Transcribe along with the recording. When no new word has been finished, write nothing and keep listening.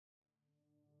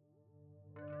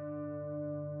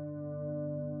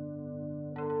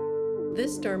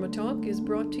This Dharma Talk is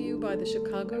brought to you by the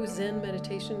Chicago Zen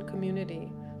Meditation Community.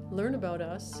 Learn about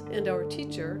us and our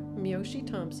teacher, Miyoshi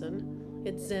Thompson,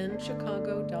 at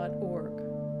zenchicago.org.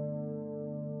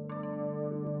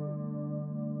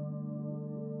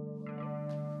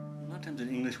 A lot of times in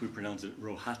English we pronounce it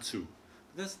rohatsu.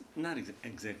 But that's not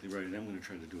exactly right, and I'm going to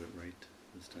try to do it right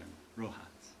this time.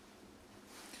 Rohatsu.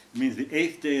 It means the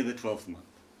 8th day of the 12th month.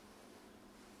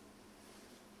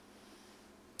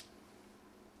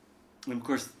 And of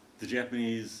course, the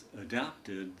Japanese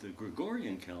adopted the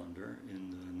Gregorian calendar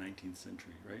in the 19th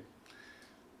century, right?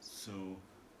 So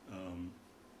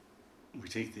we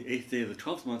take the 8th day of the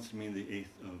 12th month to mean the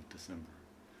 8th of December.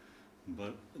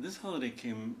 But this holiday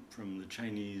came from the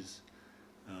Chinese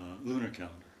lunar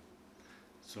calendar.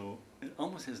 So it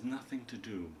almost has nothing to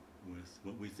do with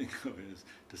what we think of as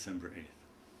December 8th.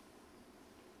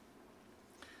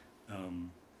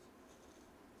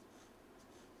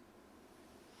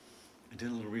 I did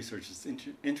a little research. It's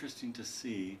interesting to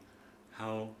see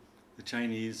how the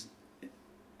Chinese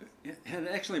had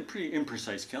actually a pretty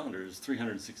imprecise calendar. It was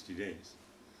 360 days,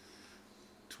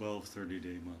 12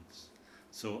 30-day months.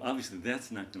 So obviously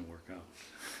that's not going to work out,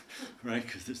 right?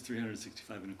 Because there's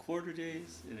 365 and a quarter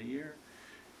days in a year.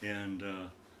 And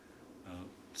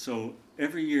so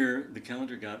every year the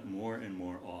calendar got more and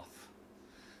more off.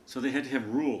 So they had to have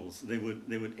rules. They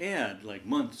would add like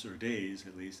months or days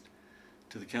at least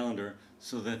to the calendar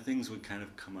so that things would kind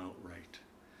of come out right.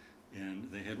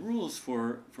 And they had rules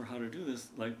for how to do this,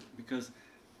 like because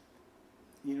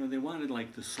they wanted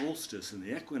like the solstice and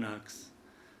the equinox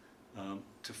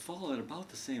to fall at about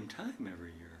the same time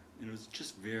every year, and it was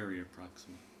just very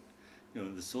approximate.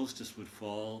 The solstice would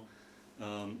fall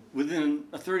within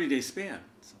a 30-day span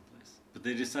someplace, but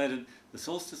they decided the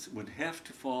solstice would have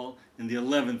to fall in the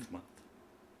 11th month.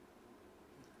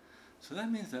 So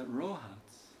that means that Rohatsu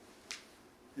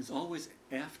is always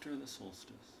after the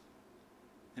solstice,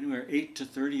 anywhere 8 to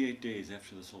 38 days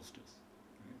after the solstice.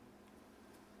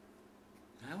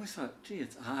 Right? I always thought, gee,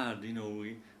 it's odd,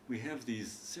 we have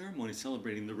these ceremonies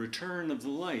celebrating the return of the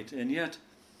light, and yet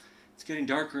it's getting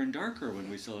darker and darker when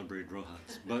we celebrate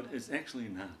Rohatsu, but it's actually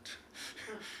not.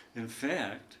 In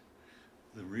fact,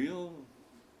 the real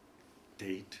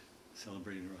date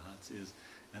celebrating Rohatsu is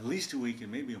at least a week and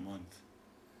maybe a month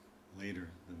later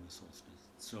than the solstice.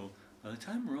 So by the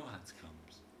time Rohatsu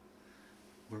comes,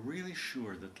 we're really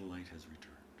sure that the light has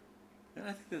returned. And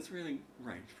I think that's really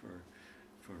right for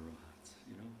Rohatsu,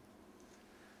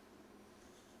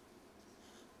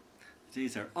 The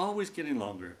days are always getting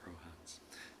longer at Rohatsu.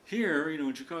 Here,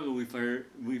 in Chicago, we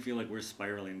feel like we're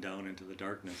spiraling down into the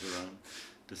darkness around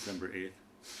December 8th.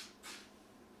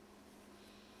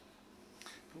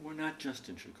 But we're not just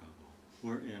in Chicago.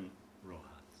 We're in Rohatsu.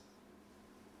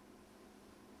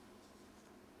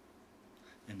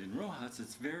 And in Rohatsu,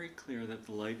 it's very clear that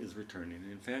the light is returning.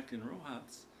 And in fact, in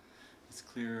Rohatsu, it's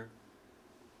clear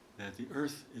that the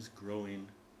earth is growing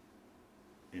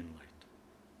in light.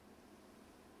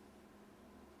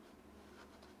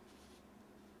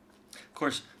 Of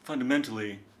course,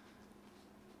 fundamentally,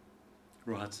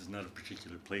 Rohatsu is not a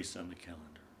particular place on the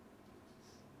calendar.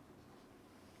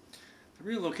 The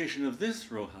real location of this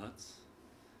Rohatsu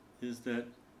is that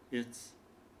it's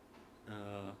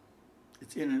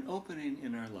in an opening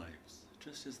in our lives,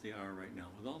 just as they are right now,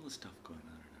 with all the stuff going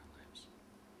on in our lives.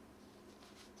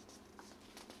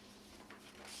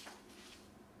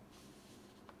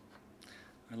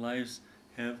 Our lives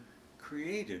have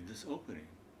created this opening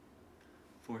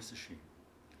for sesshin.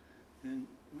 And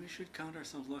we should count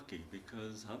ourselves lucky,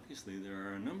 because obviously there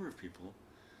are a number of people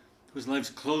whose lives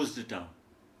closed it down,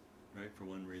 right, for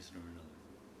one reason or another.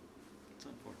 It's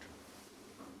unfortunate.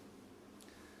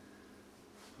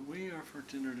 But we are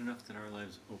fortunate enough that our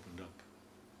lives opened up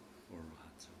for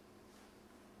Rohatsu.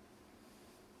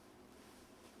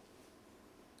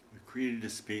 We created a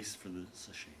space for the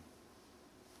sesshin.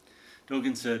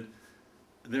 Dogen said,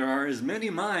 there are as many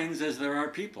minds as there are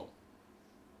people,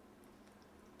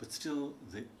 but still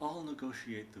they all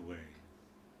negotiate the way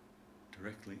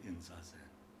directly in Zazen.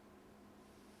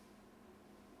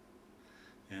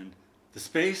 And the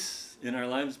space in our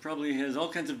lives probably has all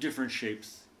kinds of different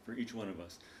shapes for each one of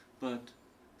us. But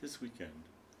this weekend,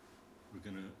 we're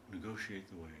going to negotiate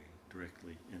the way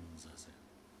directly in Zazen.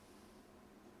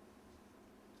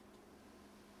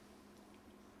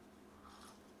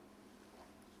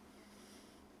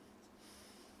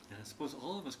 And I suppose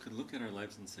all of us could look at our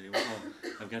lives and say, well,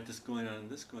 I've got this going on and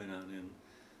this going on, and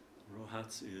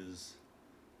Rohatsu is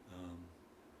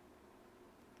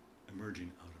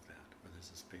emerging out of that, or there's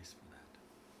a space for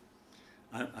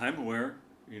that. I'm aware,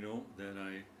 that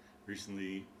I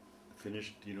recently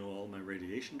finished, all my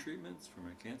radiation treatments for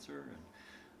my cancer, and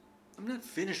I'm not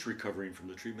finished recovering from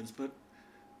the treatments, but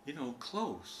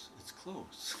close. It's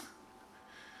close.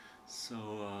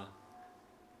 So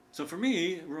for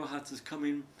me, Rohatz is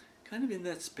coming kind of in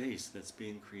that space that's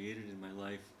being created in my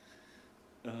life,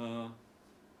 kind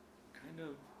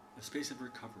of a space of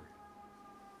recovery.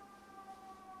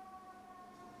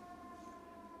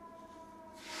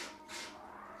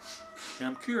 And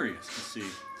I'm curious to see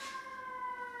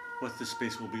what this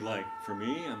space will be like for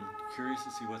me. I'm curious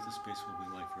to see what this space will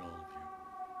be like for all of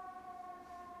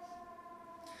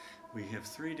you. We have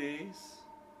 3 days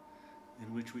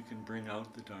in which we can bring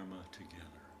out the Dharma together.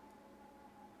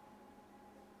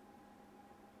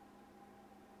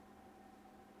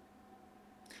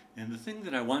 And the thing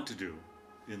that I want to do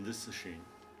in this sesshin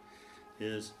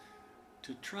is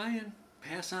to try and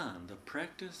pass on the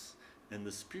practice and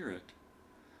the spirit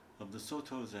of the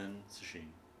Soto Zen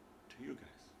sesshin to you guys.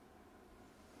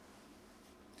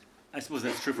 I suppose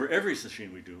that's true for every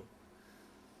sesshin we do.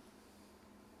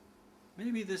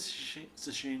 Maybe this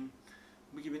sesshin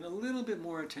we're giving a little bit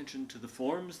more attention to the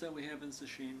forms that we have in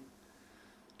sesshin,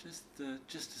 just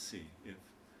to see if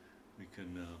we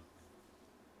can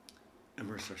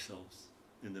immerse ourselves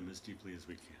in them as deeply as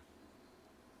we can.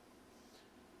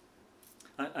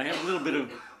 I have a little bit of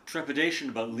trepidation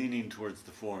about leaning towards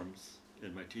the forms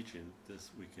in my teaching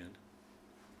this weekend.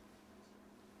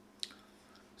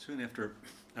 Soon after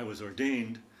I was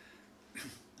ordained,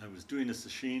 I was doing a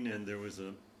sesshin, and there was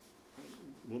a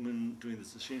woman doing the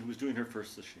sesshin who was doing her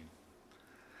first sesshin.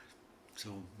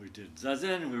 So we did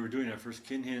zazen, and we were doing our first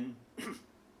kinhin.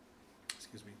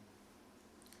 Excuse me.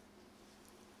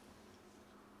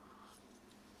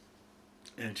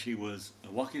 And she was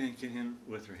walking in kinhin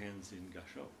with her hands in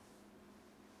gasho.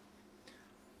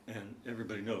 And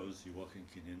everybody knows you walk in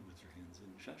kinhin with your hands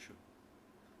in shashu.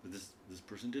 But this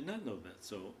person did not know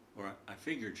that, or I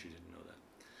figured she didn't know that.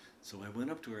 So I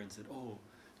went up to her and said,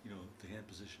 the hand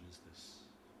position is this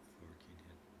for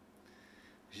kinhin.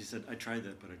 She said, I tried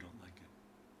that, but I don't like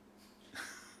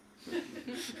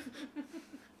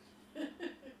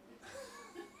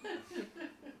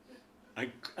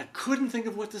it. I couldn't think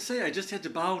of what to say. I just had to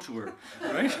bow to her,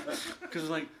 right? Because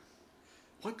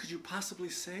what could you possibly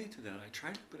say to that? I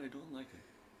tried it, but I don't like it.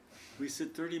 We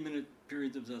sit 30-minute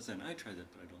periods of zazen. I tried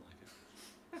that, but I don't like it.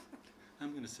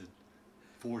 I'm going to sit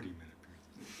 40-minute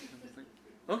periods.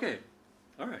 Okay,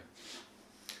 all right.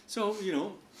 So, she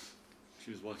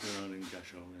was walking around in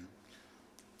gasho, and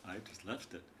I just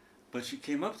left it. But she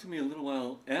came up to me a little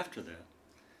while after that,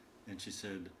 and she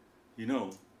said, I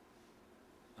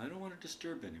don't want to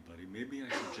disturb anybody. Maybe I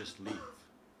should just leave.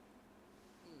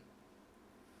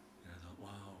 And I thought, wow.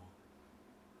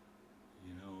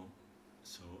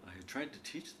 So I had tried to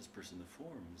teach this person the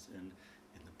forms, and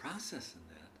in the process in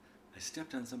that, I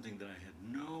stepped on something that I had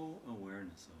no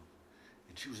awareness of.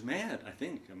 And she was mad, I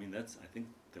think. I think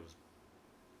that was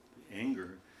the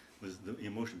anger, was the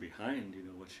emotion behind,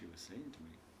 what she was saying to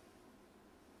me.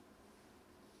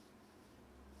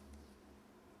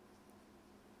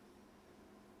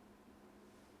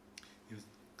 It was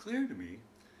clear to me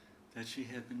that she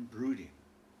had been brooding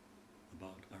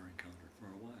about our encounter for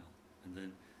a while. And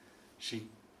then she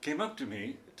came up to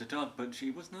me to talk, but she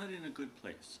was not in a good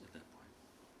place at that point.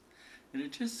 And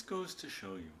it just goes to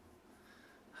show you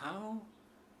how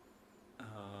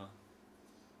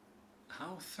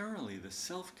thoroughly the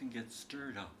self can get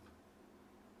stirred up,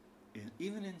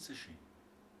 even in sesshin.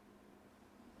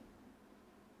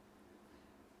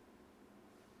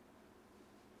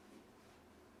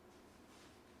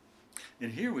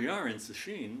 And here we are in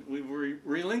sesshin. We've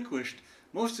relinquished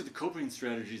most of the coping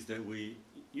strategies that we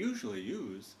usually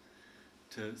use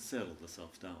to settle the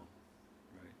self down,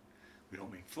 right? We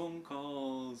don't make phone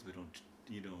calls. We don't,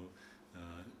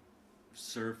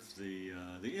 surf the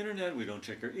internet. We don't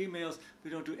check our emails.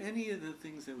 We don't do any of the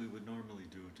things that we would normally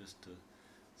do just to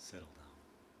settle down.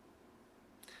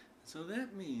 So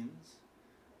that means,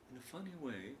 in a funny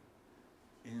way,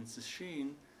 in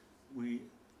sesshin, we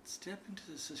step into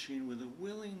the sesshin with a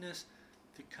willingness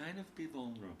to kind of be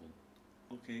vulnerable.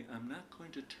 Okay, I'm not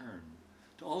going to turn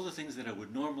to all the things that I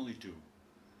would normally do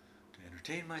to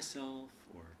entertain myself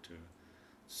or to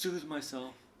soothe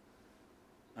myself.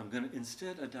 I'm going to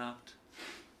instead adopt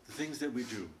the things that we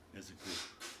do as a group.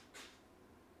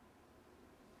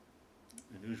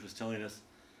 Anuj was telling us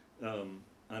on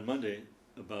Monday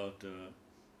about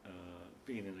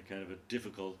being in a kind of a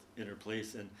difficult inner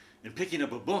place and picking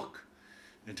up a book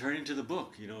and turning to the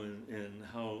book, and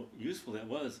how useful that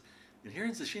was. And here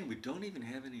in sesshin, we don't even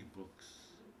have any books.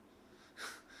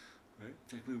 Right?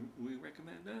 In fact, we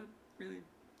recommend really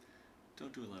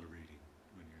don't do a lot of reading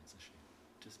when you're in sesshin.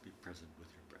 Just be present with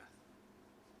your breath.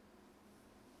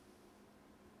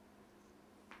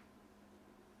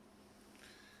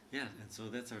 Yeah, and so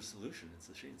that's our solution. It's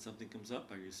a shame something comes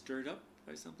up. Are you stirred up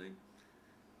by something?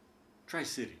 Try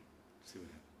sitting. See what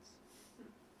happens.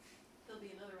 There'll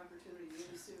be another opportunity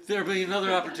really soon. There'll be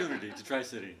another opportunity to try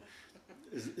sitting.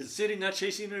 Is sitting not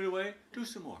chasing it away? Do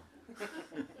some more.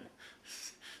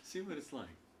 See what it's like.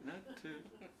 Not to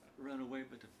run away,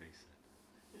 but to face it.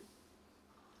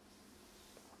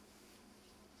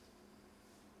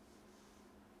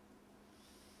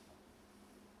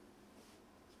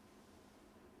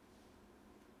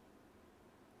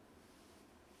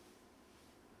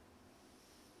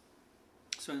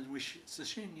 So in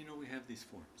Sesshin, we have these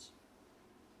forms.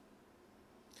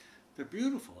 They're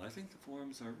beautiful. I think the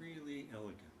forms are really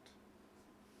elegant.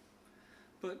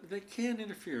 But they can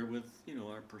interfere with,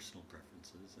 our personal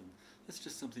preferences, and that's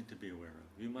just something to be aware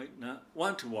of. You might not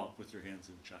want to walk with your hands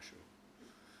in Shashu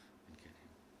and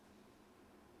Kenhin.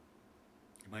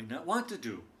 You might not want to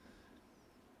do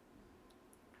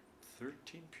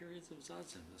 13 periods of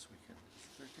Zazen this weekend.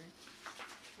 13?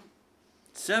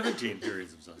 17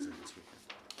 periods of Zazen this weekend.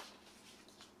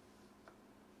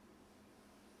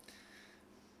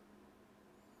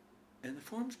 And the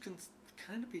forms can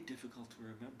kind of be difficult to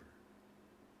remember.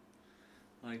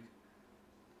 Like,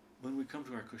 when we come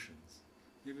to our cushions,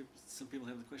 maybe some people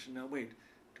have the question, now wait,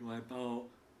 do I bow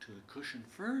to the cushion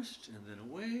first and then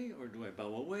away, or do I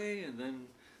bow away and then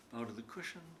bow to the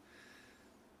cushion?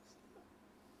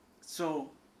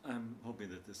 So I'm hoping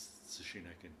that this sesshin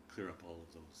I can clear up all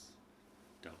of those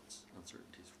doubts,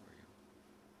 uncertainties for you.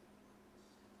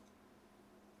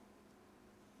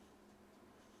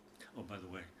 Oh, by the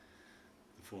way,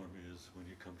 the form is when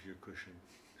you come to your cushion.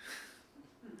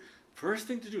 First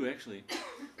thing to do, actually,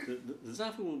 the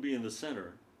zafu will be in the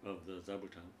center of the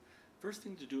zabuton. First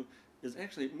thing to do is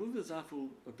actually move the zafu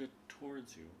a bit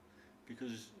towards you,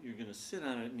 because you're going to sit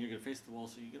on it and you're going to face the wall,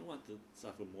 so you're going to want the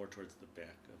zafu more towards the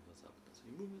back of the zabuton. So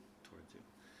you move it towards you.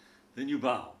 Then you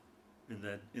bow in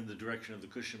the direction of the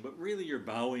cushion, but really you're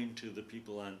bowing to the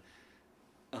people on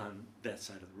that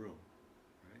side of the room.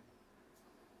 Right?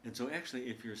 And so actually,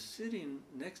 if you're sitting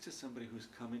next to somebody who's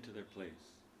coming to their place,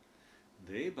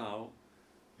 they bow,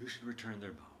 you should return their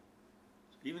bow.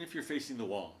 Even if you're facing the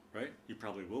wall, right? You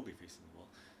probably will be facing the wall.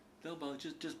 They'll bow,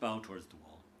 just bow towards the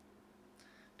wall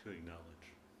to acknowledge.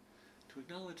 To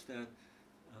acknowledge that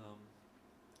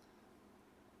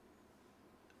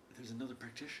there's another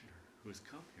practitioner who has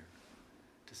come here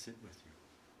to sit with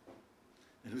you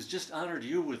and who's just honored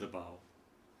you with a bow,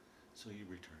 so you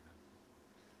return it.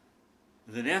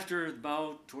 And then after the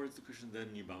bow towards the cushion,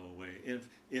 then you bow away.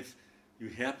 If you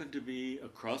happen to be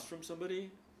across from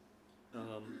somebody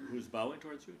who's bowing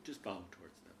towards you, just bow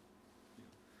towards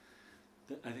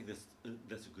them. I think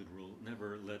that's a good rule.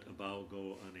 Never let a bow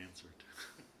go unanswered.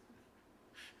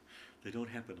 They don't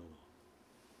happen alone.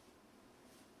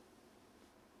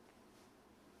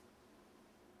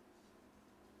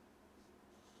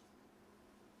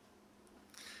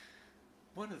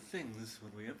 One of the things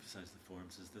when we emphasize the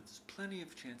forms is that there's plenty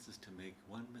of chances to make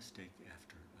one mistake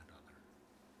after another.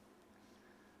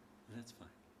 And that's fine.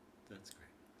 That's great.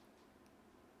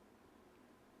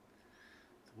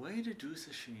 The way to do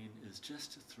sesshin is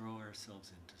just to throw ourselves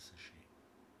into sesshin.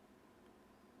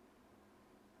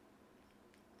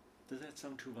 Does that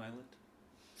sound too violent?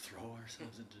 Throw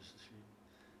ourselves into sesshin?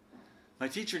 My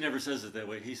teacher never says it that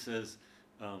way. He says,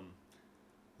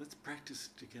 let's practice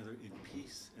together in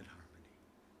peace and harmony.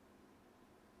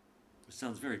 It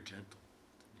sounds very gentle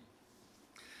to me.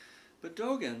 But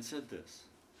Dogen said this.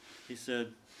 He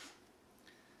said,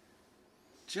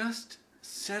 just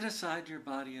set aside your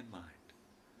body and mind.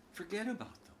 Forget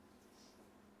about them.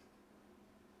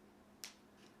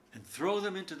 And throw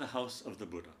them into the house of the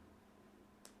Buddha.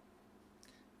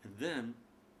 And then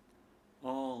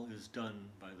all is done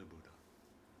by the Buddha.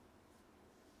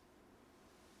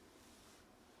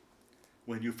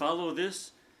 When you follow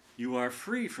this, you are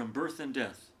free from birth and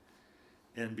death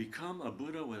and become a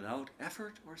Buddha without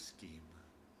effort or scheme.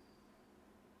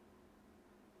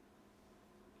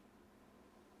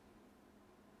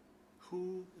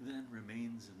 Who then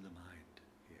remains in the mind,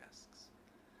 he asks.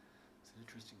 It's an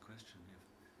interesting question.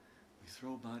 If we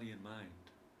throw body and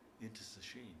mind into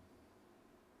sesshin,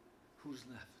 who's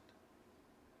left?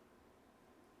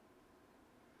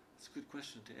 It's a good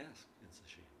question to ask in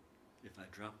sesshin. If I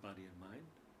drop body and mind,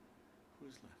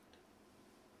 who's left?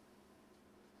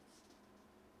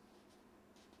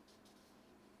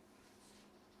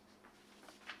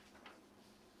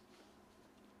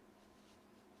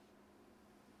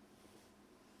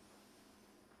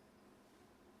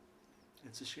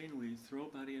 At Sesshin, we throw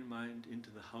body and mind into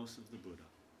the house of the Buddha.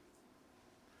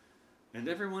 And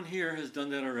everyone here has done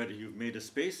that already. You've made a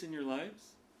space in your lives,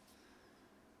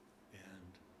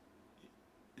 and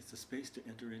it's a space to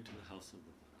enter into the house of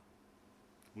the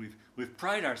Buddha. We've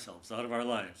pried ourselves out of our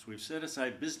lives. We've set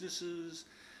aside businesses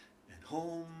and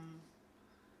home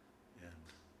and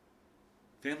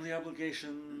family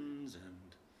obligations and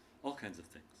all kinds of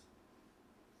things.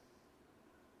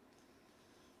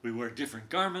 We wear different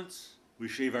garments. We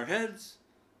shave our heads.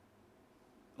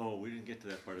 Oh, we didn't get to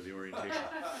that part of the orientation.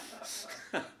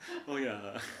 Oh,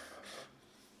 yeah.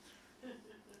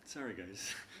 Sorry,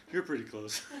 guys. You're pretty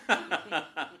close. No,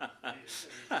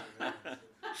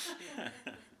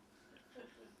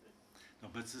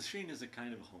 but Sesshin is a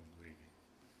kind of home leaving.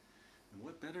 And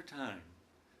what better time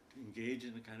to engage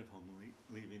in a kind of home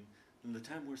leaving than the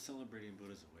time we're celebrating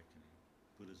Buddha's awakening,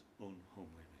 Buddha's own home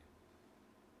leaving.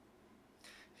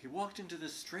 He walked into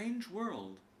this strange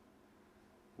world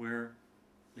where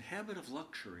the habit of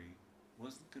luxury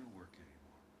wasn't going to work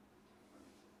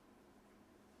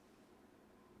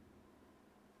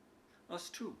anymore. Us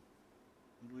too,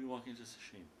 when we walk into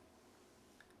Sesshin.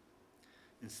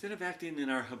 Instead of acting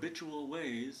in our habitual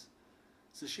ways,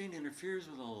 Sesshin interferes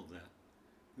with all of that.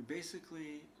 We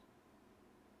basically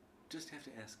just have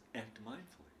to act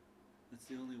mindfully. That's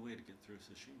the only way to get through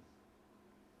Sesshin.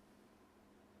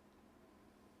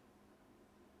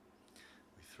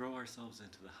 We throw ourselves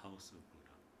into the house of Buddha.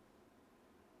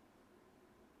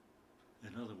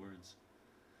 In other words,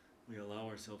 we allow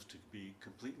ourselves to be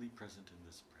completely present in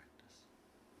this practice.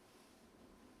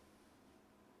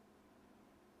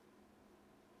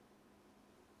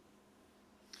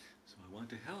 So I want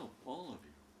to help all of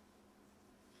you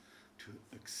to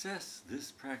access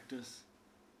this practice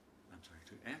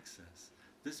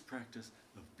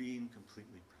of being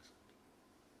completely present.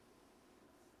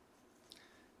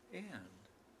 And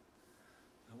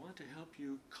I want to help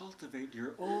you cultivate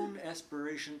your own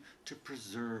aspiration to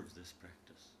preserve this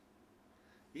practice.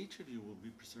 Each of you will be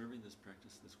preserving this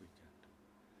practice this weekend.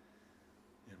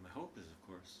 And my hope is, of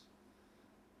course,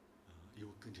 you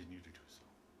will continue to do so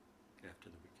after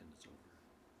the weekend is over.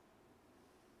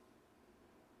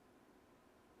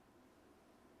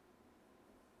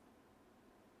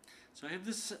 So I have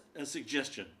this a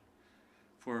suggestion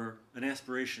for an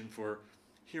aspiration for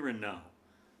here and now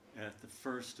at the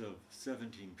first of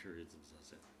 17 periods of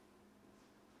Zazen.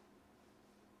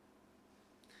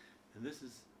 And this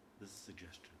is the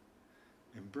suggestion.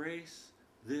 Embrace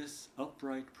this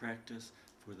upright practice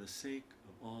for the sake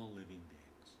of all living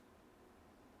beings.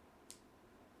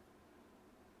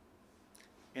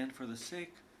 And for the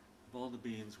sake of all the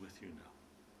beings with you now.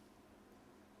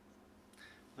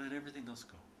 Let everything else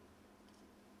go.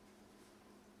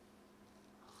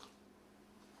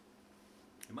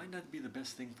 It might not be the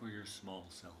best thing for your small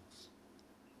selves.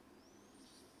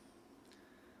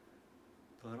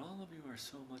 But all of you are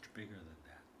so much bigger than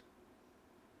that.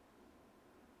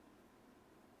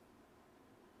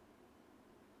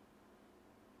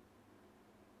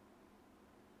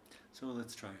 So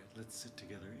let's try it. Let's sit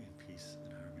together in peace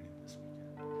and harmony.